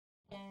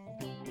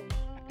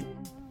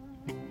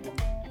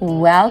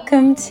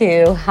Welcome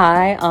to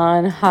High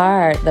on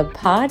Heart, the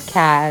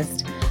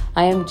podcast.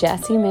 I am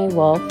Jessie May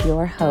Wolf,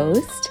 your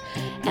host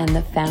and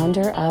the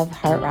founder of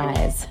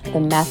HeartRise, the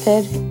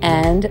method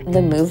and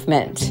the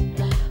movement.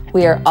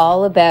 We are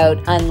all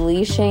about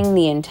unleashing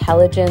the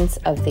intelligence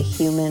of the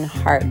human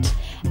heart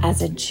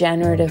as a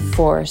generative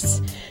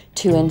force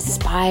to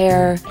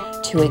inspire,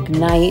 to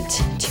ignite,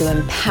 to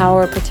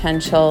empower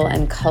potential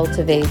and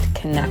cultivate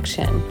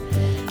connection.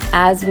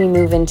 As we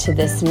move into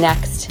this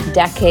next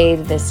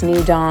decade, this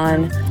new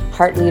dawn,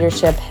 heart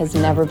leadership has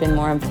never been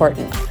more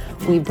important.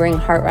 We bring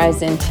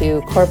HeartRise into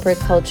corporate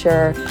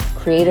culture,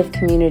 creative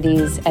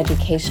communities,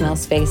 educational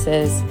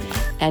spaces,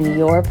 and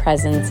your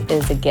presence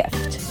is a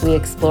gift. We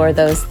explore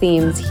those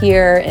themes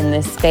here in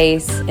this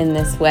space, in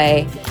this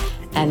way,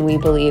 and we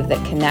believe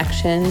that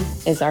connection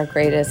is our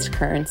greatest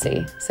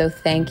currency. So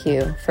thank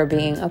you for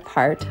being a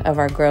part of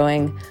our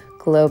growing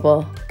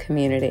global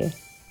community.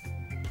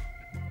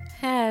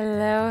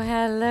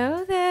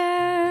 Hello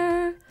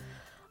there.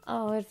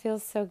 Oh, it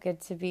feels so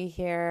good to be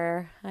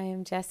here. I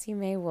am Jessie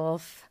May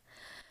Wolf,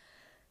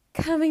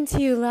 coming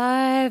to you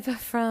live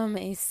from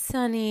a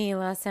sunny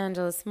Los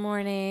Angeles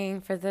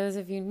morning. For those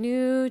of you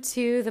new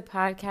to the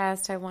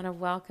podcast, I want to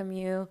welcome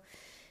you.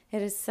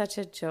 It is such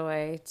a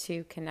joy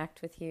to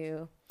connect with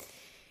you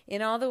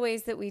in all the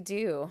ways that we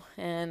do.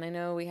 And I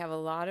know we have a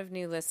lot of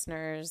new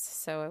listeners,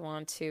 so I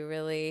want to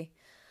really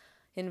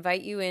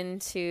invite you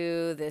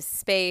into this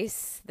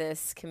space,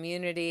 this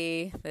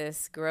community,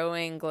 this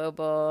growing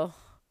global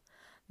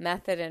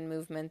method and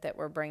movement that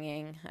we're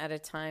bringing at a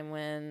time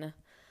when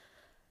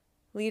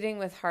leading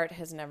with heart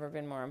has never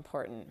been more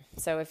important.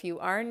 So if you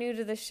are new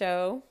to the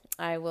show,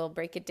 I will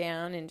break it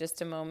down in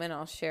just a moment.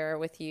 I'll share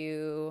with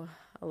you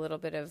a little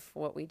bit of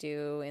what we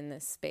do in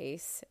this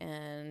space.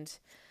 And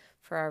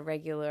for our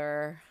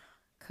regular,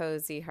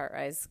 cozy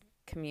HeartRise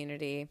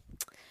community,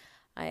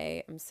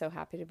 I am so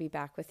happy to be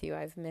back with you.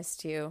 I've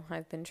missed you.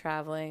 I've been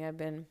traveling. I've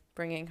been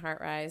bringing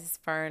HeartRise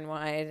far and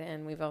wide,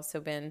 and we've also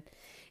been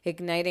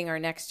igniting our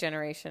next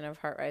generation of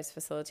HeartRise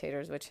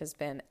facilitators, which has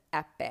been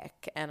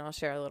epic, and I'll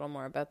share a little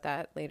more about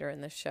that later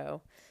in the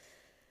show.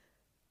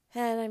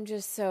 And I'm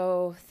just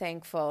so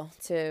thankful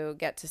to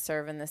get to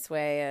serve in this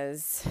way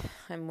as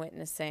I'm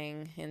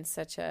witnessing in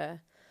such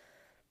a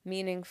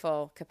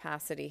meaningful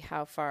capacity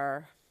how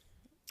far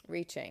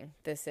reaching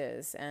this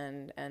is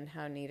and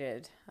how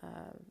needed.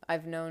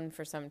 I've known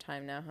for some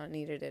time now how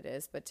needed it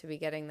is, but to be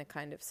getting the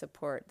kind of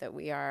support that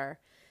we are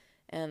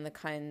and the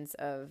kinds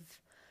of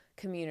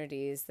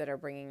communities that are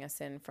bringing us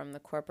in from the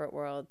corporate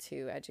world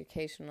to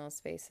educational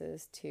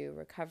spaces to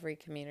recovery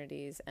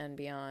communities and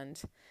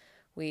beyond.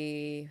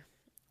 We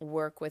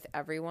work with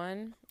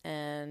everyone,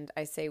 and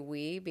I say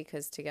we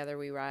because together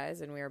we rise,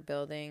 and we are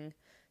building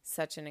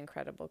such an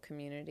incredible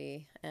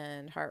community.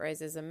 And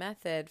HeartRise is a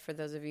method for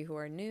those of you who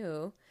are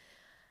new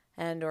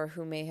and or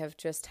who may have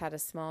just had a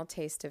small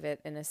taste of it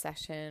in a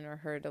session or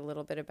heard a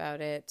little bit about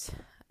it.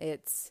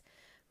 It's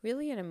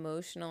really an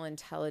emotional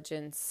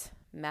intelligence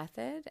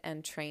method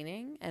and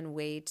training and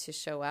way to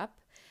show up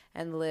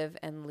and live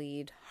and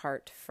lead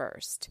heart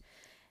first.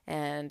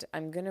 And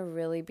I'm going to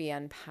really be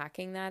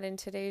unpacking that in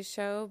today's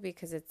show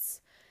because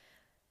it's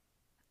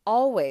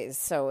always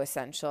so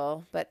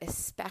essential, but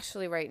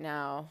especially right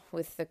now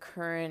with the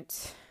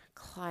current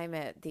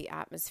climate, the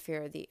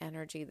atmosphere, the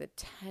energy, the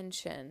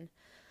tension,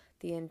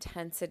 the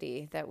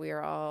intensity that we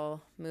are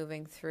all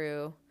moving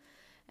through.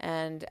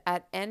 And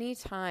at any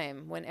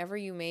time, whenever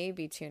you may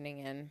be tuning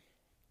in,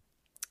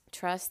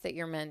 trust that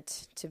you're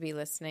meant to be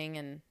listening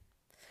and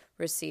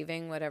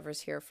receiving whatever's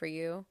here for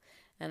you.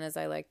 And as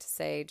I like to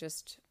say,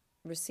 just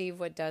receive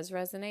what does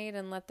resonate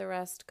and let the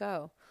rest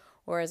go.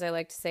 Or as I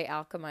like to say,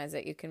 alchemize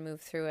it. You can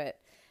move through it.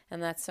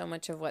 And that's so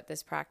much of what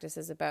this practice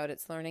is about.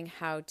 It's learning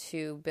how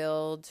to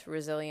build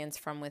resilience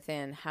from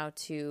within, how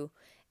to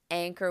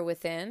anchor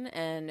within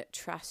and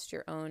trust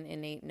your own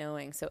innate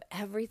knowing. So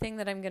everything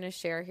that I'm going to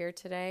share here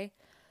today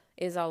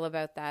is all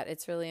about that.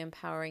 It's really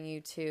empowering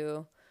you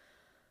to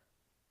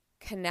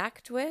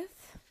connect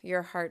with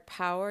your heart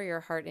power,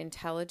 your heart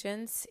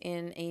intelligence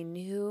in a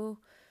new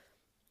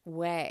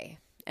way.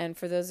 And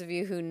for those of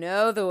you who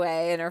know the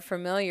way and are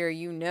familiar,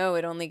 you know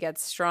it only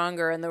gets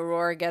stronger and the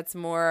roar gets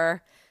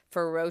more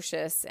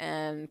ferocious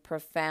and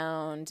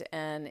profound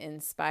and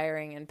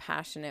inspiring and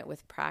passionate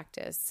with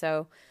practice.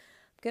 So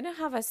I'm going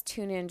to have us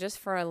tune in just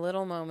for a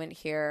little moment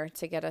here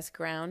to get us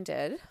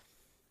grounded.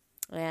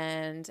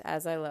 And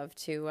as I love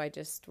to, I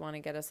just want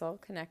to get us all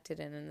connected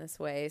in this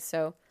way.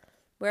 So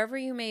wherever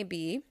you may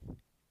be,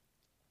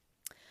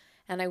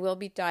 and I will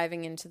be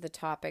diving into the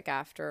topic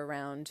after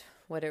around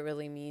what it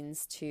really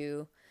means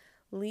to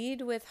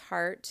lead with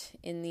heart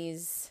in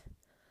these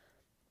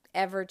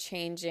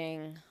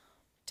ever-changing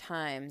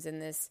times, in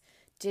this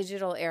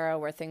digital era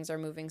where things are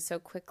moving so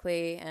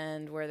quickly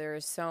and where there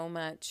is so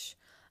much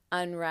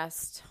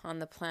unrest on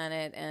the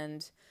planet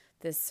and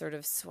this sort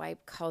of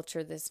swipe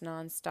culture, this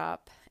nonstop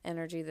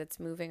energy that's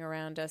moving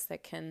around us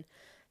that can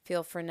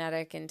feel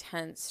frenetic,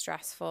 intense,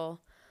 stressful.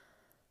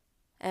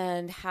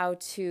 and how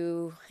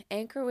to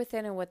anchor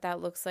within and what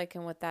that looks like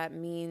and what that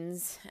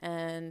means,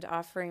 and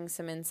offering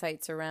some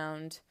insights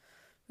around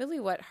really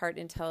what heart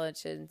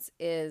intelligence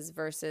is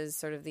versus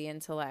sort of the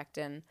intellect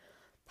and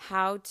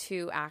how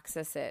to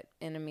access it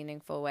in a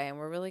meaningful way. And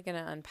we're really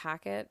going to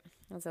unpack it,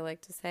 as I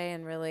like to say,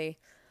 and really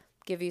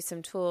give you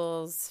some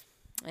tools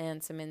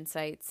and some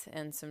insights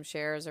and some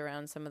shares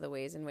around some of the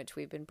ways in which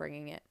we've been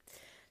bringing it.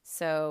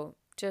 So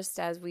just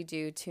as we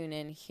do, tune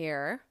in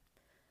here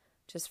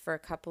just for a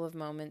couple of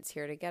moments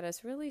here to get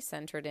us really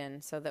centered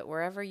in, so that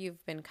wherever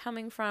you've been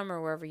coming from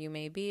or wherever you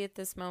may be at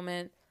this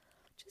moment,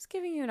 just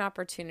giving you an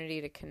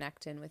opportunity to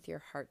connect in with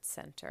your heart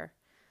center.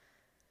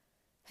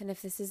 And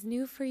if this is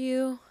new for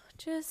you,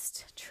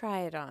 just try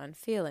it on,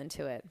 feel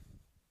into it.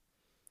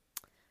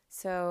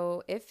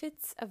 So if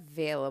it's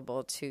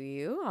available to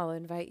you, I'll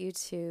invite you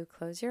to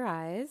close your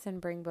eyes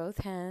and bring both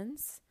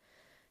hands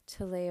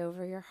to lay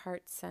over your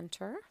heart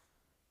center.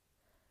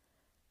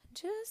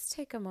 Just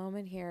take a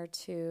moment here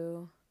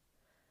to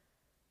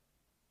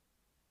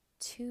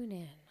tune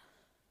in.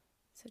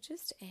 So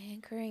just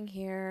anchoring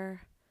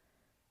here.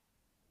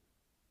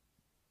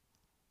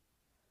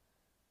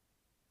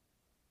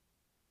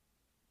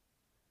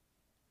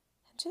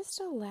 And just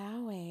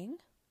allowing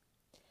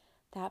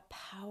that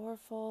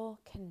powerful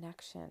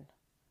connection.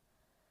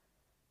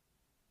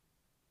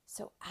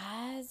 So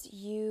as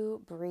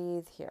you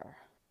breathe here,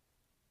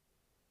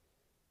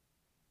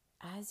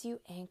 as you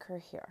anchor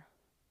here,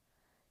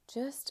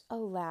 just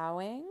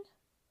allowing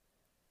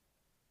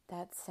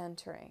that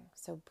centering.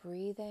 So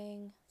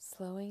breathing,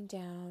 slowing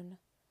down,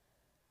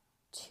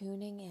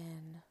 tuning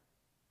in,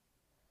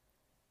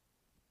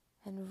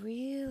 and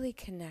really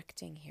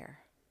connecting here.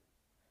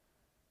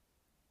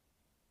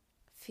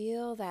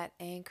 Feel that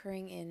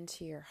anchoring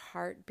into your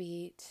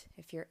heartbeat.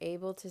 If you're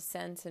able to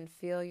sense and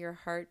feel your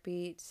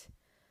heartbeat,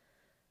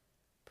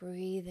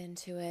 breathe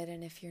into it.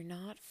 And if you're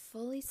not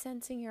fully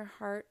sensing your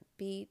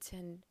heartbeat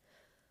and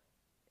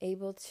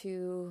able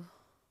to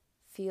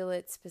feel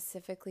it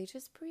specifically,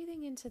 just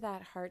breathing into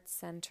that heart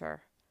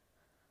center,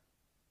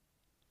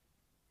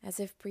 as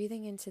if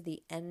breathing into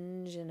the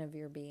engine of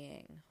your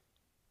being.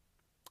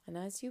 And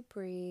as you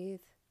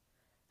breathe,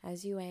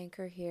 as you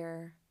anchor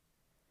here,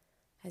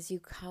 as you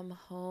come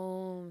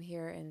home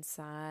here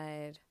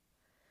inside,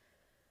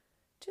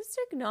 just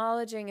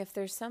acknowledging if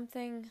there's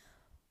something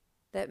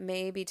that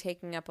may be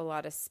taking up a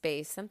lot of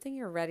space, something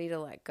you're ready to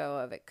let go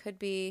of. It could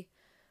be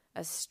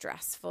a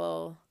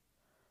stressful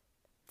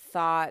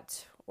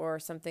thought or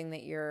something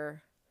that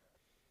you're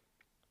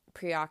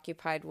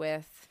preoccupied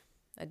with,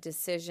 a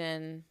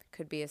decision,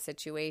 could be a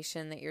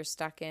situation that you're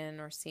stuck in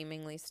or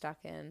seemingly stuck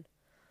in,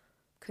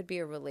 could be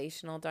a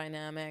relational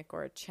dynamic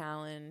or a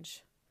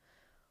challenge.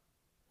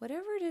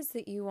 Whatever it is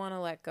that you want to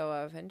let go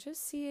of, and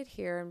just see it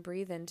here and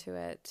breathe into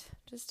it,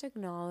 just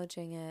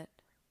acknowledging it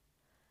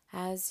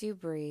as you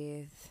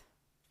breathe.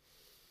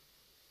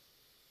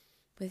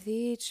 With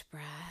each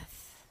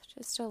breath,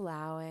 just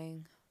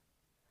allowing,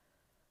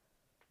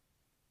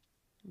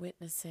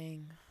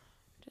 witnessing,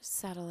 just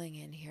settling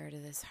in here to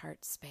this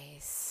heart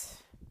space.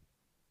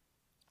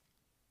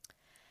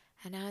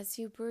 And as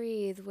you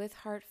breathe with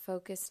heart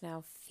focus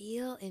now,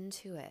 feel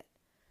into it.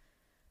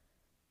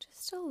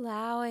 Just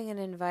allowing and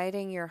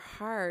inviting your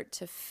heart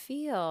to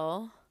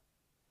feel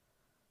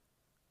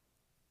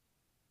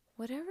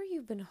whatever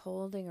you've been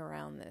holding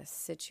around this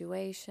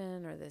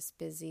situation or this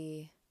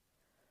busy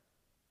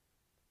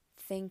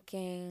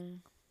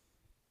thinking.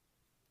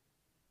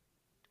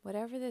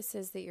 Whatever this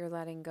is that you're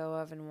letting go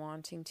of and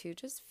wanting to,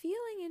 just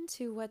feeling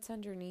into what's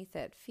underneath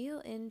it. Feel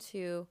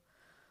into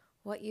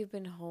what you've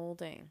been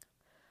holding.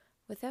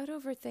 Without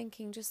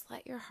overthinking, just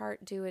let your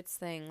heart do its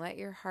thing. Let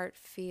your heart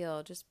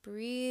feel. Just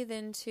breathe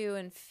into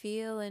and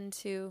feel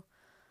into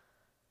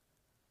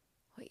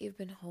what you've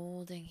been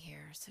holding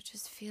here. So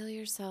just feel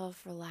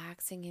yourself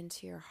relaxing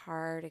into your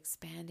heart,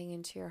 expanding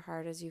into your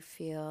heart as you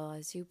feel,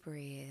 as you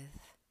breathe.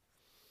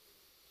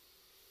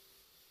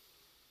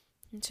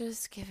 And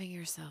just giving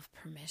yourself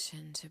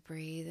permission to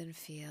breathe and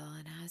feel.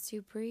 And as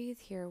you breathe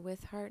here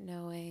with heart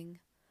knowing,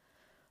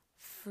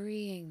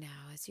 freeing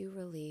now as you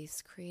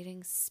release,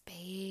 creating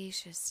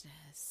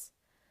spaciousness.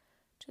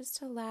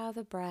 Just allow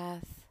the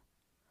breath.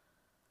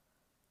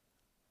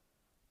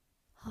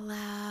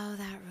 Allow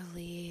that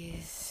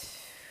release.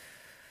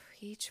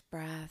 Each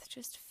breath,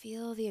 just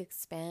feel the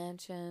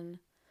expansion.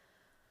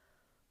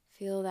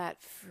 Feel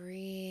that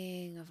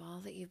freeing of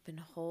all that you've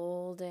been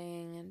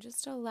holding, and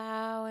just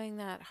allowing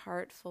that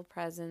heartful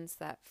presence,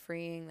 that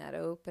freeing, that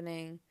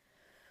opening.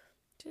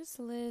 Just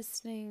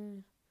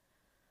listening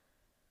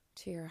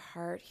to your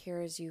heart here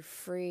as you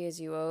free, as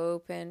you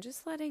open,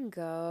 just letting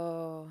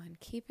go and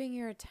keeping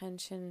your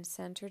attention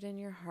centered in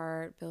your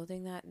heart,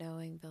 building that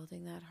knowing,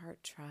 building that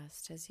heart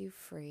trust as you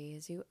free,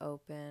 as you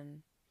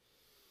open.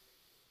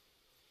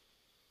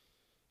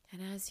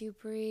 And as you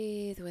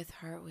breathe with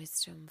heart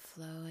wisdom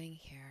flowing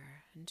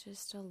here, and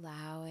just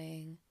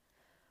allowing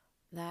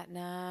that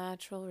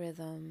natural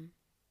rhythm,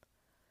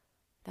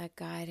 that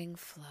guiding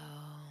flow.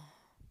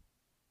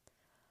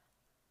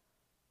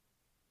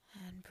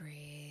 And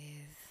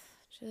breathe.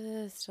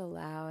 Just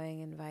allowing,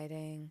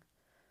 inviting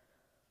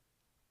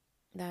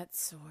that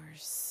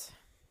source,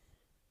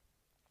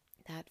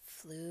 that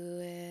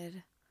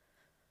fluid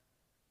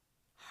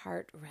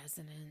heart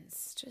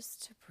resonance,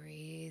 just to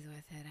breathe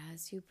with it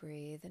as you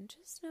breathe, and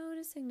just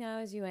noticing now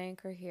as you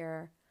anchor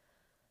here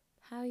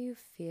how you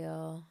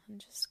feel, and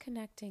just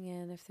connecting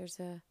in if there's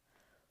a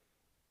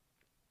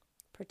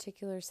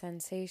particular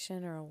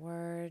sensation or a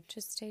word.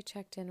 Just stay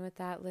checked in with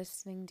that,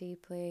 listening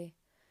deeply,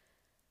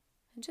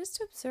 and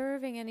just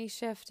observing any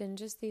shift in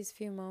just these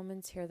few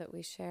moments here that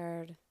we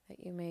shared, that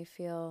you may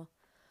feel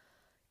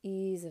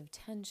ease of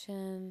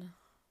tension,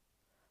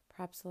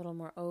 perhaps a little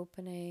more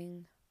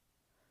opening.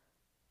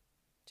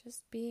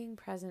 Just being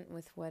present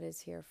with what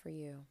is here for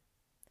you.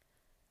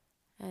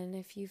 And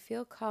if you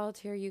feel called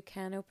here, you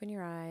can open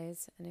your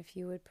eyes. And if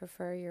you would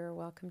prefer, you're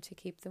welcome to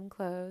keep them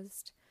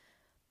closed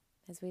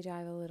as we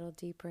dive a little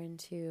deeper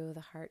into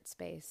the heart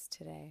space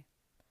today,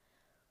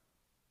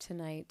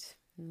 tonight,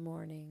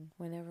 morning,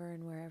 whenever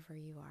and wherever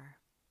you are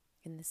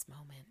in this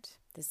moment,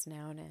 this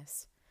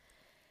nowness.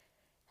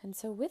 And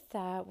so with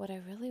that, what I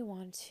really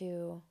want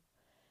to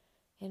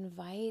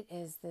invite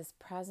is this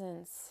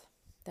presence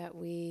that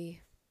we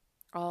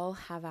all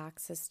have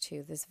access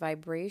to, this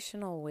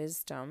vibrational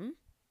wisdom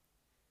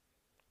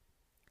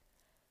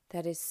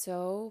that is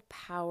so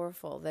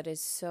powerful, that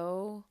is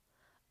so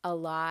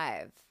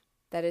alive,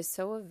 that is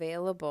so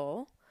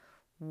available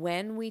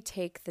when we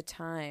take the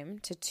time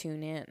to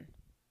tune in.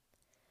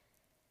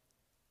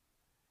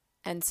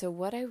 And so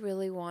what I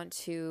really want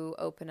to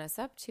open us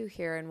up to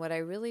here, and what I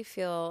really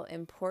feel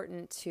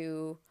important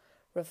to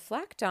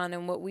reflect on,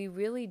 and what we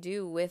really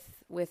do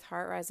with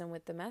HeartRise and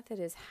with the method,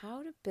 is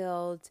how to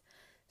build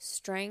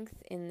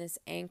strength in this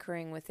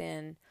anchoring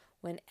within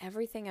when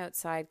everything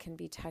outside can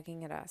be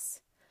tugging at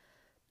us.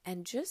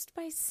 And just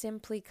by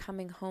simply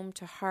coming home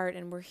to heart,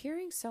 and we're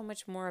hearing so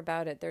much more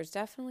about it, there's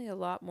definitely a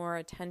lot more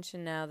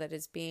attention now that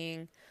is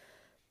being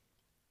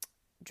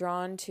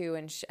drawn to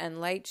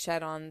and light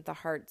shed on the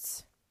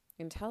heart's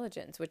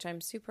intelligence, which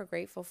I'm super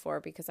grateful for,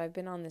 because I've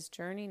been on this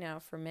journey now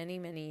for many,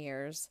 many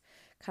years,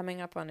 coming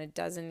up on a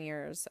dozen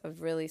years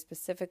of really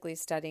specifically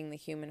studying the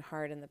human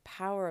heart and the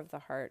power of the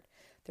heart.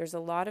 There's a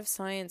lot of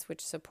science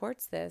which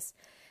supports this,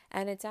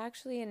 and it's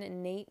actually an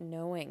innate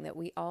knowing that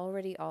we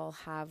already all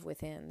have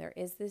within. There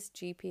is this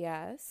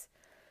GPS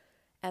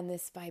and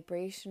this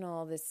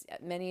vibrational,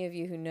 many of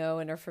you who know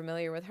and are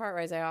familiar with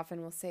HeartRise, I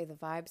often will say the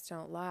vibes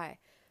don't lie.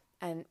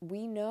 And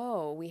we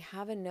know, we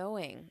have a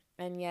knowing,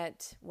 and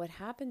yet what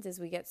happens is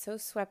we get so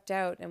swept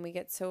out and we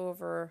get so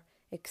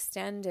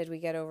overextended, we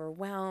get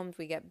overwhelmed,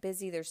 we get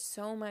busy. There's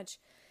so much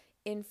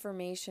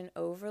information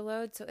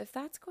overload. So if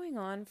that's going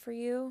on for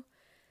you,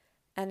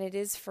 and it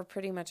is for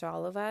pretty much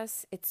all of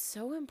us, it's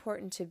so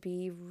important to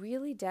be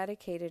really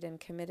dedicated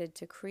and committed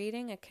to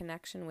creating a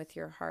connection with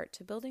your heart,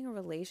 to building a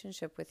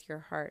relationship with your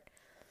heart,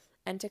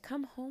 and to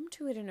come home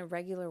to it in a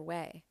regular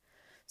way.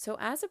 So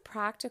as a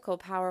practical,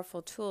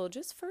 powerful tool,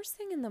 just first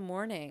thing in the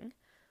morning,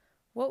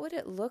 what would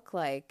it look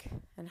like,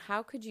 and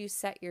how could you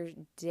set your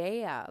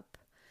day up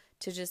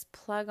to just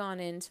plug on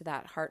into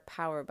that heart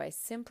power by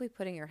simply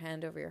putting your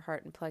hand over your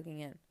heart and plugging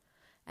in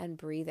and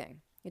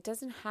breathing? It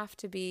doesn't have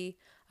to be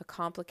a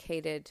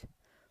complicated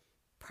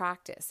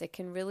practice. It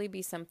can really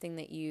be something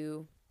that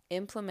you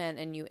implement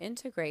and you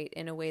integrate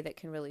in a way that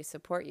can really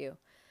support you.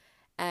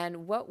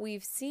 And what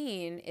we've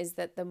seen is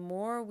that the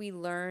more we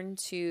learn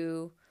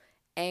to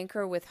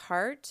anchor with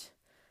heart,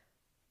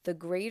 the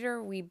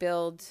greater we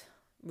build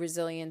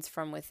resilience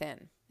from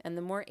within, and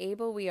the more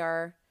able we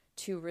are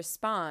to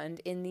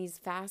respond in these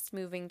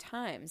fast-moving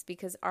times,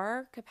 because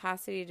our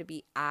capacity to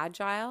be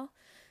agile,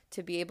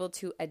 to be able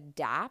to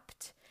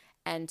adapt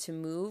and to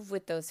move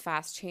with those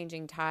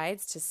fast-changing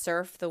tides, to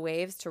surf the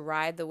waves, to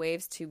ride the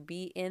waves, to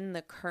be in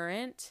the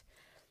current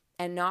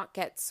and not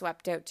get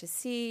swept out to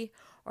sea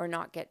or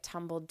not get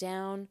tumbled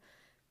down.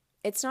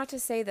 It's not to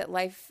say that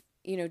life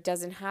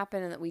doesn't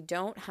happen and that we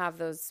don't have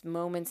those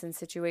moments and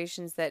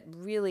situations that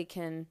really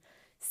can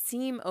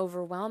seem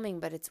overwhelming,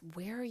 but it's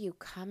where are you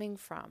coming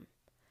from?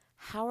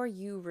 How are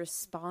you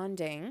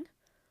responding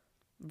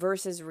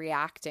versus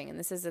reacting? And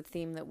this is a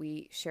theme that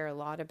we share a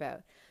lot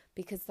about,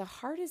 because the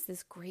heart is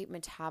this great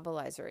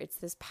metabolizer. It's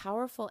this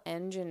powerful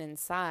engine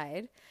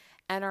inside,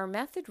 and our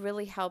method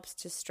really helps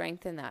to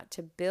strengthen that,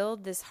 to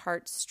build this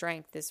heart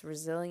strength, this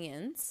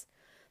resilience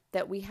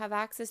that we have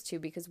access to.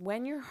 Because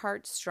when your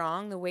heart's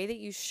strong, the way that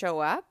you show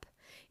up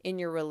in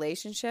your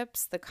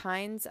relationships, the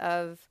kinds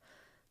of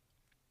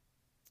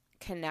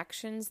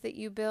connections that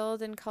you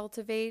build and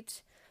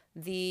cultivate,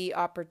 the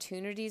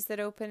opportunities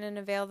that open and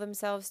avail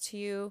themselves to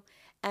you,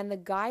 and the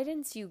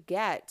guidance you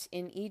get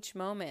in each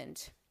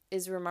moment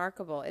is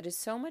remarkable. It is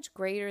so much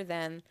greater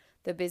than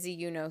the busy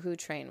you-know-who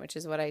train, which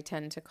is what I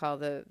tend to call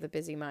the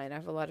busy mind. I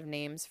have a lot of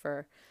names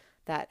for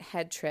that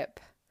head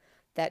trip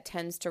that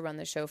tends to run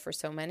the show for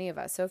so many of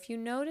us. So if you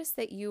notice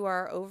that you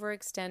are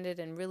overextended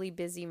and really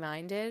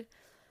busy-minded,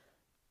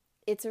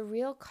 it's a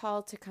real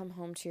call to come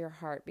home to your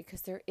heart,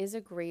 because there is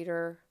a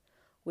greater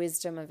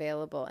wisdom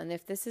available. And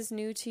if this is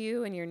new to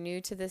you and you're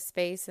new to this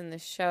space and the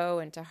show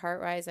and to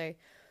HeartRise, I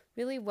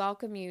really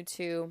welcome you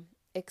to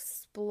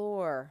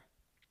explore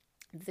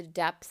the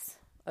depths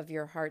of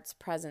your heart's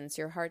presence,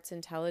 your heart's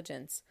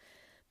intelligence,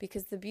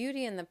 because the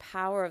beauty and the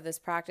power of this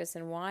practice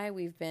and why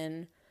we've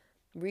been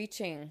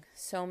reaching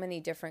so many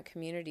different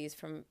communities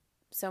from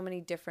so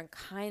many different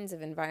kinds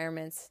of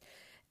environments,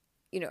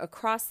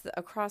 across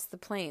the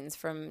plains,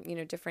 from,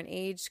 different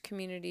age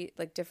community,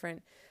 like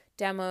different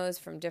demos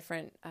from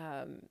different,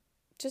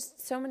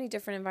 just so many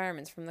different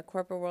environments, from the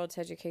corporate world to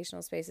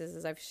educational spaces,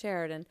 as I've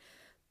shared. And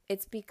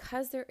it's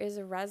because there is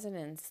a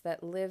resonance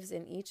that lives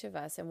in each of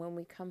us. And when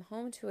we come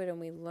home to it and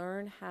we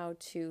learn how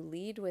to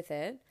lead with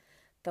it,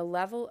 the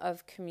level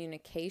of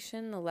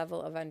communication, the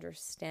level of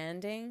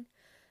understanding,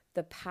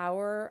 the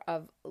power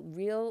of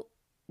real,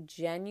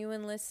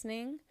 genuine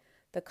listening,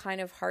 the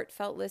kind of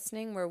heartfelt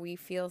listening where we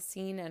feel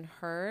seen and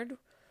heard,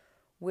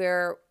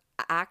 where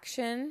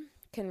action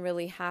can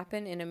really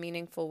happen in a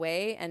meaningful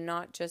way and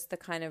not just the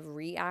kind of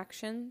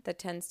reaction that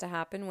tends to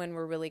happen when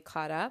we're really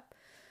caught up.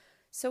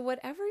 So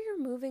whatever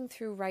you're moving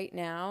through right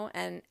now,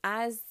 and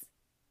as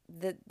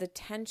the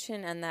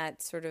tension and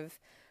that sort of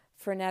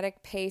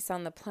frenetic pace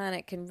on the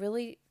planet can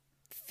really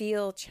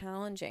feel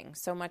challenging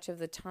so much of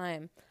the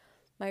time,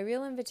 my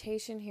real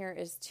invitation here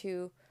is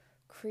to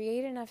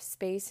create enough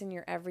space in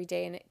your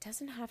everyday, and it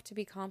doesn't have to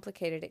be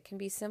complicated. It can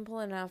be simple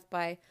enough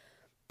by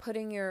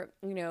putting your,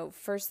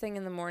 first thing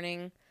in the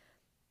morning,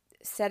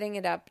 setting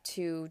it up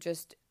to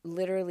just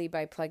literally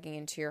by plugging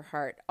into your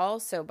heart.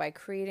 Also by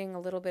creating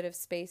a little bit of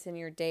space in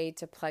your day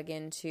to plug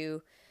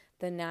into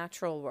the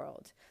natural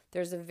world.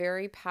 There's a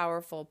very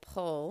powerful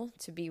pull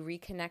to be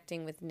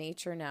reconnecting with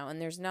nature now,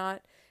 and it's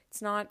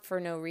not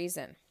for no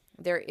reason.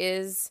 There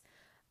is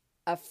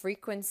a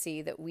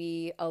frequency that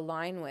we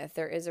align with.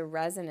 There is a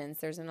resonance.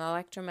 There's an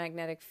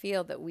electromagnetic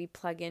field that we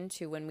plug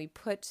into when we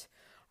put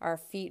our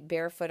feet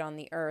barefoot on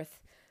the earth.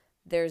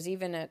 There's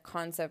even a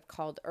concept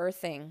called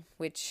earthing,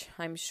 which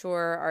I'm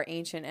sure our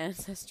ancient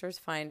ancestors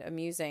find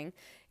amusing,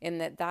 in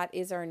that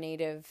is our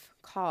native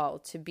call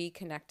to be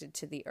connected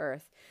to the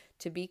earth,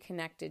 to be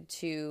connected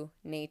to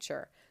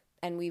nature.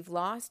 And we've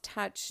lost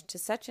touch to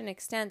such an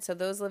extent. So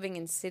those living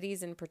in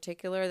cities in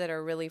particular that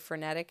are really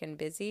frenetic and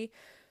busy,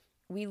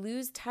 we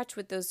lose touch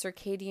with those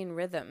circadian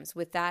rhythms,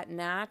 with that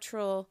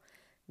natural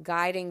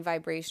guiding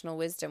vibrational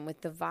wisdom,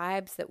 with the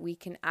vibes that we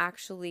can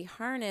actually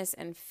harness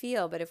and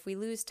feel. But if we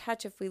lose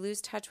touch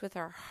with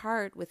our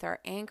heart, with our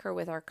anchor,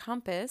 with our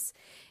compass,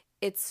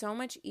 it's so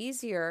much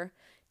easier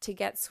to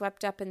get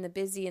swept up in the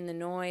busy and the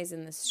noise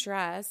and the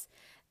stress.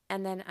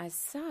 And then as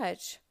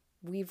such,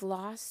 we've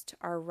lost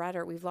our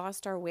rudder. We've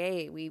lost our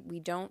way. We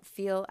don't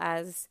feel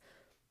as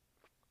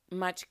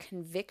much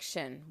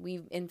conviction.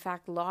 We've in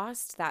fact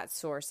lost that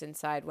source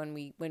inside when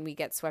we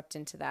get swept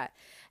into that.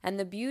 And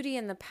the beauty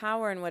and the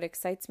power and what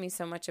excites me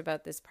so much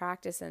about this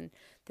practice and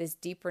this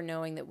deeper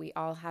knowing that we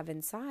all have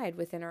inside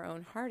within our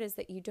own heart is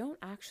that you don't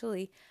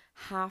actually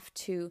have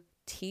to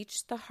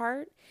teach the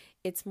heart.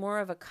 It's more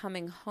of a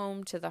coming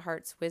home to the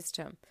heart's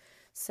wisdom.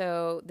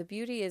 So the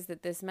beauty is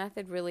that this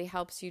method really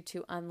helps you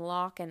to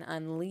unlock and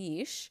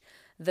unleash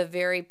the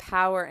very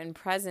power and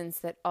presence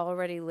that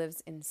already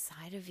lives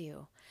inside of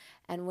you.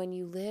 And when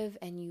you live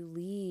and you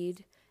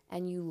lead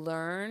and you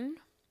learn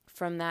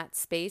from that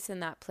space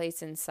and that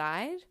place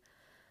inside,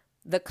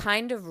 the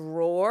kind of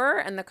roar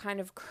and the kind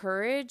of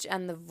courage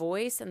and the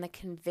voice and the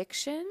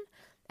conviction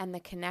and the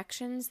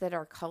connections that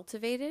are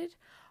cultivated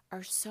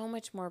are so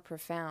much more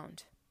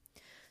profound.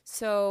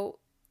 So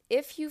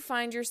if you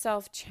find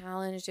yourself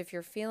challenged, if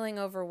you're feeling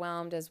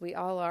overwhelmed, as we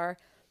all are,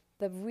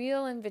 the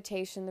real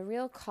invitation, the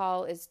real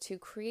call is to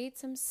create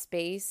some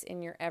space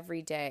in your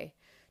everyday,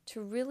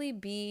 to really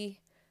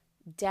be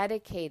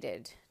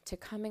dedicated to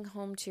coming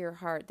home to your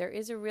heart. There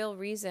is a real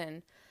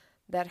reason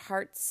that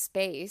heart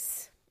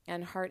space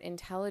and heart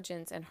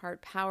intelligence and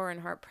heart power and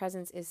heart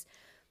presence is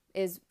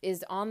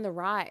on the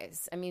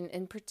rise. I mean,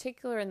 in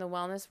particular in the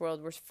wellness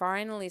world, we're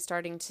finally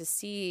starting to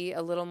see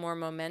a little more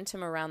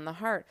momentum around the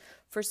heart.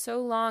 For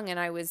so long, and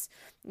I was,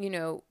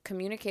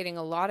 communicating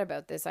a lot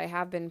about this. I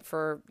have been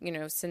for,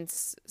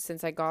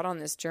 since I got on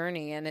this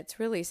journey, and it's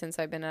really since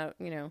I've been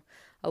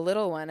a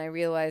little one, I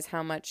realized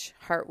how much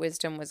heart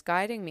wisdom was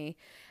guiding me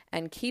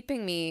and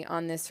keeping me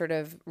on this sort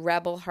of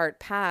rebel heart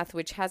path,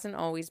 which hasn't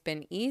always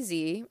been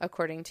easy,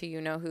 according to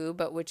you-know-who,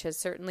 but which has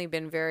certainly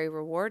been very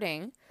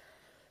rewarding.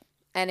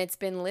 And it's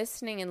been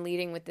listening and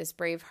leading with this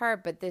brave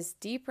heart, but this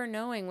deeper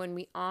knowing, when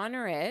we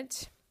honor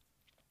it,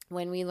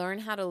 when we learn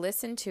how to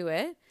listen to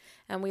it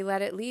and we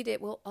let it lead,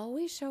 it will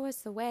always show us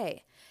the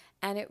way.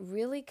 And it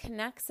really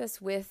connects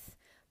us with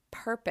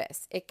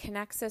purpose. It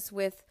connects us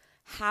with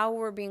how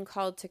we're being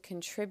called to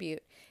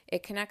contribute.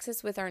 It connects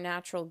us with our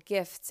natural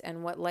gifts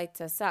and what lights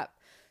us up.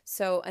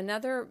 So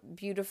another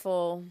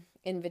beautiful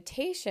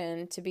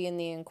invitation to be in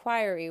the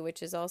inquiry,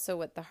 which is also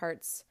what the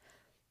heart's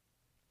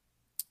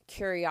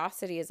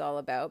curiosity is all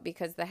about,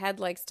 because the head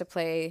likes to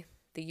play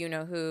the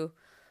you-know-who,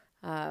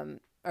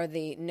 or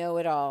the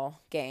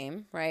know-it-all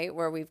game, right?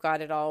 Where we've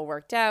got it all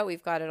worked out,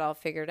 we've got it all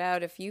figured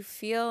out. If you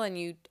feel and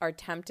you are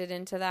tempted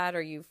into that,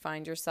 or you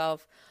find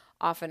yourself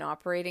often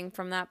operating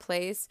from that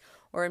place,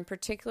 or in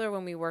particular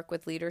when we work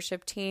with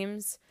leadership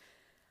teams,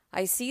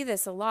 I see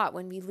this a lot.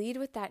 When we lead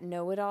with that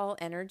know-it-all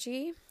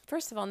energy,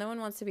 first of all, no one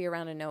wants to be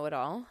around a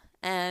know-it-all.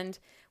 And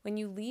when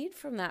you lead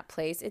from that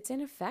place, it's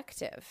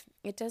ineffective.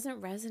 It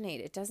doesn't resonate.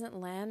 It doesn't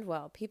land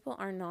well. People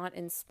are not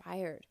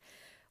inspired.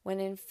 When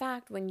in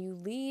fact, when you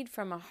lead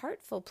from a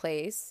heartful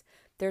place,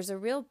 there's a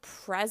real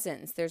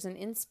presence, there's an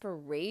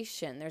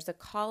inspiration, there's a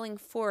calling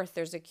forth,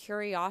 there's a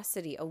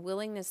curiosity, a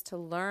willingness to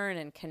learn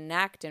and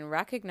connect and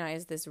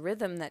recognize this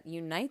rhythm that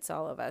unites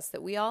all of us,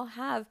 that we all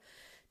have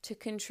to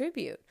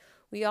contribute.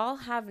 We all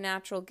have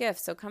natural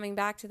gifts. So coming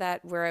back to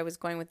that, where I was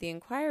going with the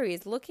inquiry,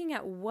 is looking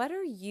at what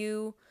are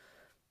you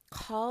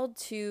called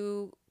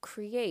to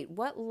create?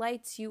 What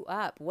lights you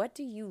up? What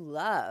do you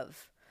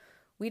love?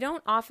 We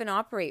don't often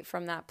operate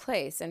from that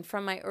place. And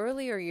from my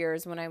earlier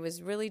years, when I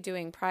was really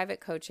doing private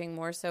coaching,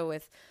 more so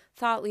with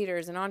thought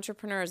leaders and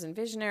entrepreneurs and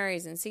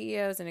visionaries and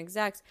CEOs and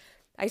execs,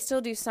 I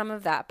still do some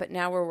of that, but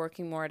now we're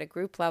working more at a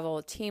group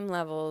level, team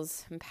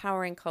levels,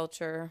 empowering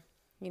culture,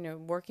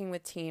 working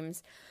with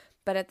teams.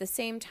 But at the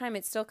same time,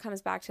 it still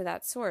comes back to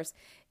that source.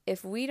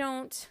 If we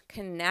don't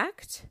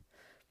connect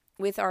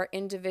with our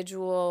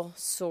individual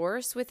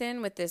source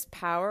within, with this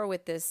power,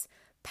 with this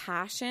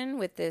passion,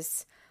 with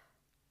this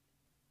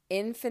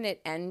infinite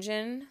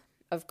engine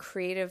of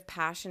creative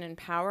passion and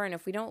power, and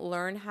if we don't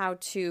learn how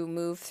to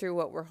move through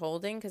what we're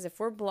holding, because if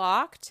we're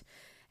blocked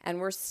and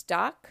we're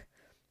stuck,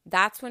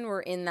 that's when we're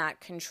in that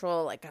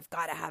control, like I've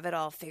got to have it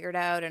all figured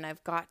out and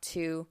I've got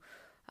to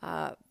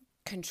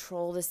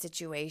control the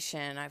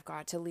situation, I've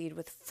got to lead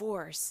with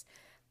force.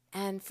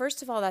 And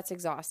first of all, that's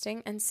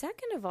exhausting, and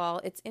second of all,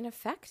 it's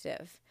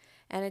ineffective,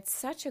 and it's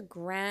such a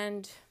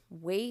grand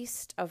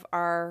waste of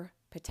our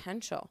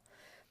potential.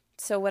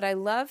 So what I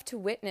love to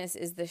witness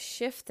is the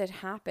shift that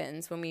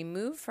happens when we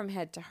move from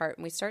head to heart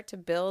and we start to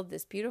build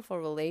this beautiful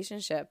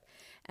relationship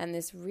and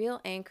this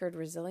real anchored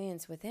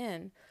resilience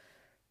within,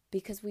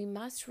 because we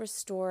must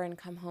restore and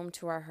come home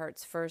to our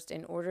hearts first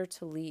in order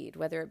to lead,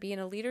 whether it be in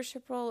a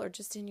leadership role or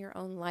just in your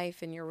own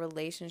life, in your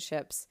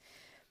relationships,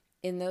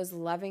 in those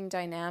loving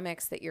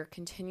dynamics that you're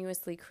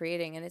continuously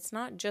creating. And it's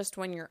not just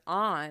when you're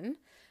on.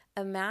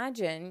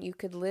 Imagine you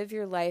could live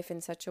your life in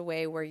such a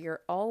way where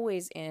you're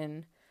always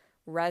in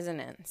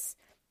resonance.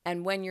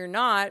 And when you're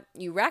not,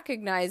 you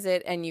recognize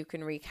it and you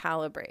can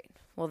recalibrate.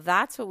 Well,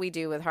 that's what we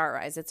do with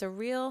HeartRise. It's a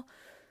real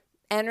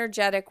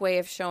energetic way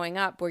of showing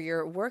up where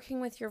you're working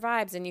with your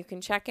vibes and you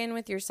can check in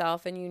with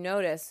yourself and you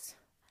notice,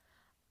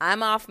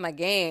 I'm off my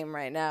game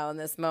right now in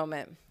this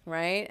moment,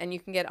 right? And you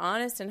can get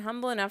honest and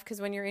humble enough, because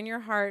when you're in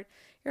your heart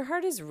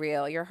is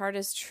real. Your heart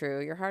is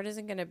true. Your heart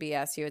isn't going to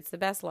BS you. It's the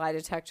best lie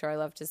detector, I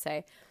love to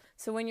say.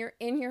 So when you're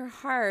in your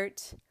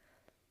heart,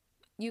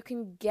 you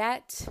can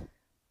get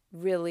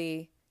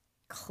really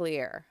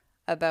clear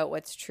about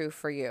what's true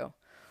for you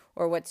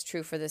or what's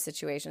true for the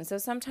situation. So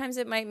sometimes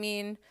it might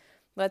mean,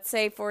 let's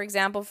say, for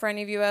example, for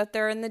any of you out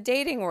there in the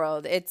dating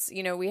world, it's,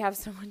 we have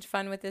so much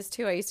fun with this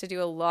too. I used to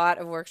do a lot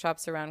of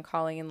workshops around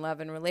calling in love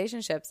and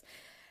relationships.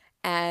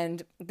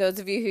 And those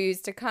of you who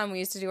used to come, we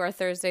used to do our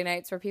Thursday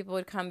nights where people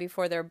would come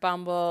before their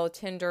Bumble,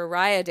 Tinder,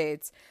 Raya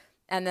dates.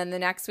 And then the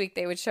next week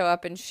they would show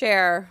up and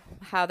share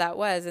how that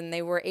was. And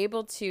they were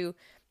able to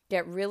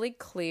get really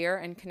clear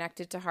and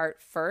connected to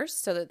heart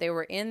first, so that they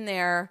were in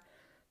their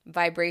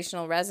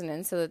vibrational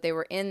resonance, so that they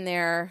were in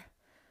their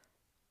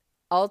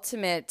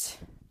ultimate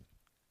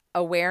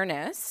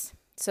awareness,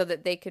 so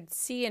that they could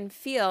see and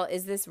feel,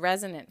 is this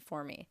resonant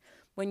for me?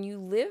 When you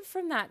live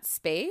from that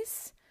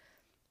space,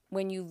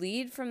 when you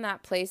lead from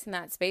that place in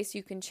that space,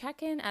 you can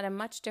check in at a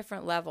much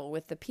different level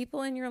with the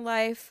people in your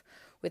life,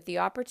 with the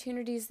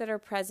opportunities that are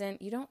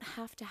present. You don't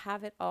have to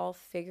have it all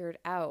figured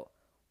out.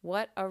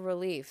 What a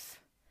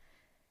relief.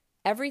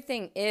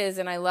 Everything is,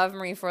 and I love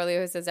Marie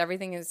Forleo who says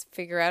everything is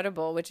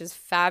figure-outable, which is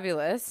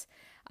fabulous.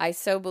 I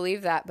so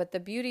believe that. But the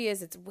beauty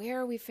is, it's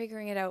where are we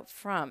figuring it out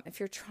from? If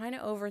you're trying to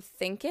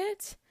overthink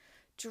it,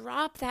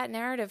 drop that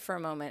narrative for a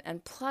moment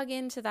and plug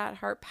into that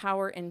heart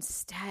power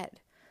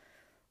instead.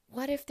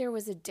 What if there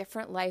was a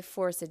different life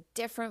force, a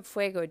different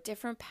fuego, a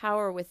different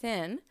power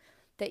within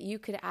that you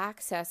could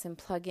access and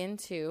plug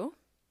into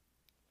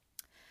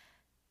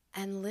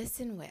and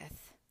listen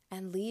with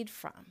and lead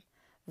from?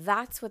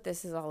 That's what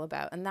this is all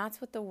about. And that's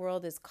what the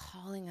world is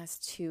calling us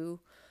to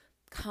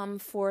come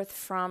forth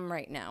from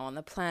right now on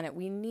the planet.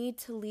 We need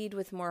to lead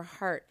with more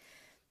heart.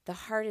 The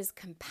heart is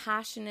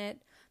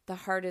compassionate. The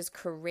heart is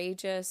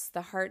courageous.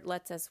 The heart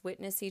lets us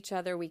witness each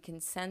other. We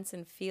can sense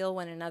and feel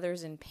when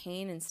another's in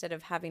pain instead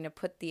of having to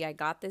put the I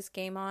got this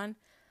game on,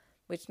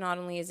 which not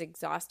only is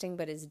exhausting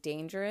but is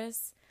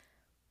dangerous.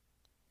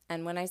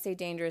 And when I say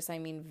dangerous, I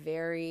mean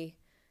very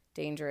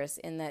dangerous,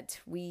 in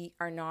that we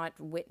are not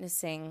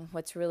witnessing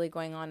what's really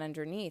going on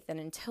underneath. And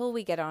until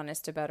we get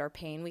honest about our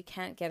pain, we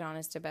can't get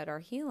honest about our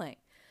healing.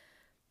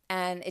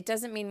 And it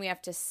doesn't mean we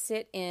have to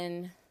sit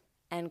in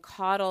and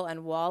coddle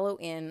and wallow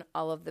in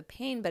all of the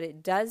pain, but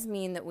it does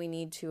mean that we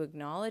need to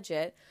acknowledge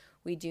it.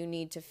 We do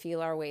need to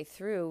feel our way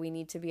through. We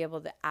need to be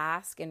able to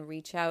ask and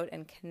reach out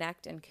and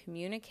connect and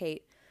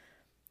communicate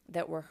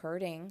that we're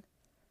hurting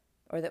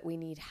or that we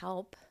need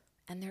help.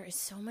 And there is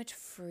so much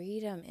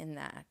freedom in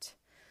that.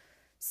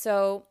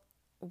 So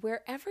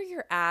wherever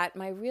you're at,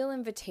 my real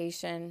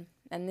invitation,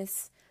 and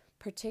this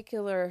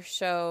particular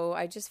show,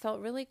 I just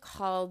felt really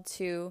called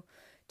to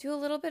do a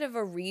little bit of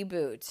a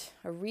reboot,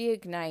 a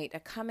reignite, a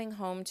coming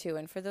home to.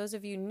 And for those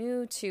of you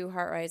new to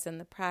HeartRise and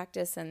the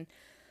practice, and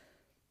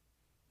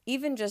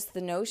even just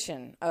the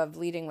notion of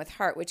leading with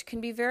heart, which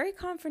can be very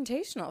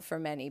confrontational for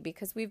many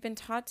because we've been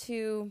taught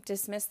to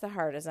dismiss the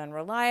heart as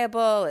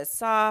unreliable, as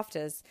soft,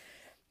 as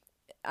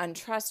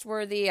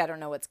untrustworthy. I don't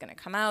know what's going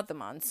to come out, the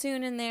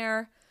monsoon in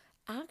there.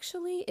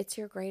 Actually, it's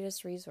your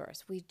greatest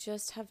resource. We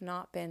just have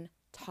not been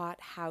taught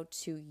how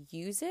to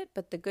use it.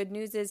 But the good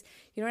news is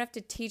you don't have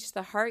to teach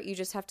the heart. You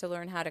just have to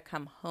learn how to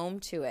come home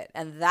to it.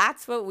 And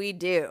that's what we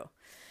do.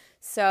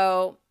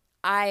 So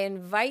I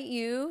invite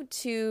you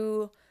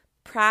to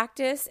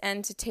practice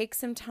and to take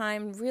some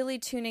time really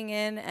tuning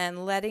in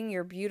and letting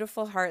your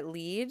beautiful heart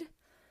lead.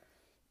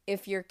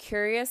 If you're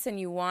curious and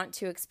you want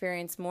to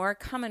experience more,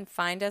 come and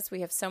find us.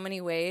 We have so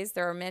many ways.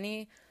 There are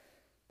many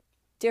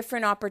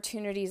different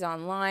opportunities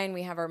online.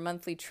 We have our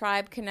monthly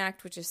Tribe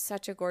Connect, which is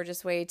such a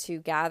gorgeous way to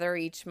gather.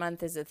 Each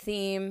month is a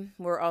theme.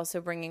 We're also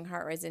bringing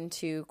HeartRise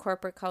into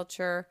corporate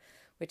culture,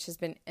 which has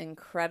been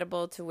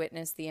incredible to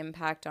witness the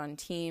impact on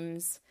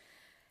teams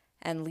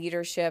and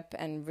leadership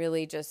and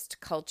really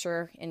just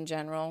culture in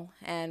general.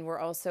 And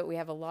we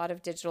have a lot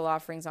of digital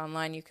offerings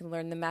online. You can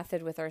learn the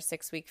method with our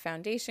 6-week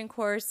foundation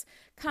course.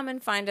 Come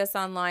and find us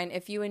online.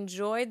 If you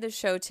enjoyed the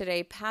show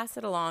today, pass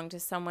it along to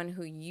someone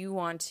who you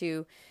want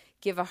to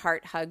give a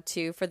heart hug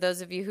to. For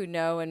those of you who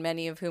know, and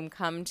many of whom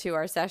come to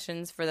our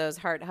sessions for those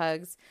heart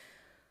hugs,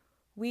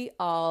 we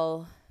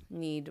all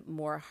need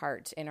more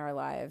heart in our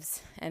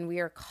lives. And we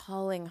are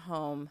calling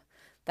home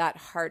that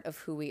heart of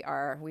who we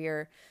are.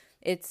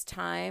 It's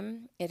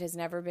time. It has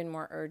never been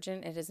more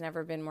urgent. It has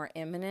never been more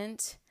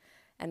imminent.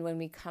 And when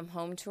we come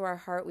home to our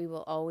heart, we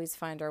will always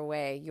find our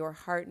way. Your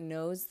heart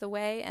knows the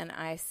way, and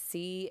I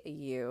see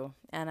you,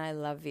 and I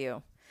love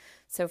you.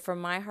 So from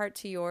my heart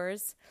to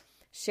yours,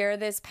 share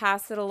this,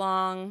 pass it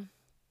along,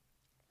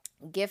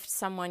 gift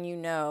someone you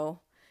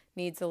know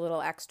needs a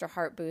little extra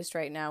heart boost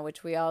right now,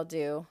 which we all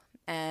do.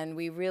 And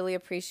we really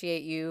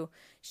appreciate you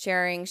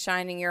sharing,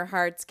 shining your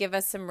hearts. Give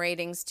us some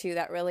ratings too.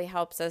 That really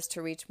helps us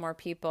to reach more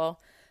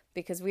people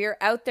because we are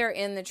out there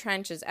in the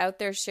trenches, out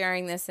there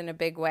sharing this in a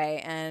big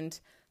way. And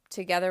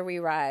together we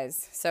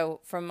rise. So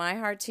from my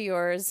heart to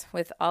yours,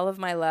 with all of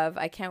my love,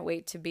 I can't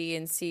wait to be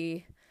and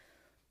see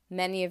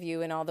many of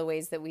you in all the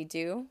ways that we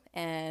do.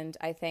 And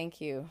I thank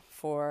you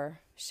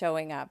for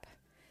showing up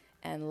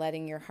and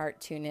letting your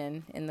heart tune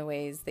in the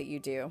ways that you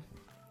do.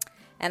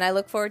 And I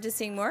look forward to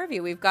seeing more of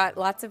you. We've got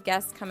lots of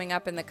guests coming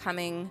up in the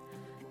coming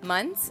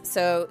months.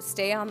 So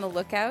stay on the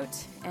lookout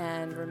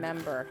and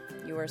remember,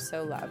 you are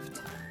so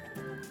loved.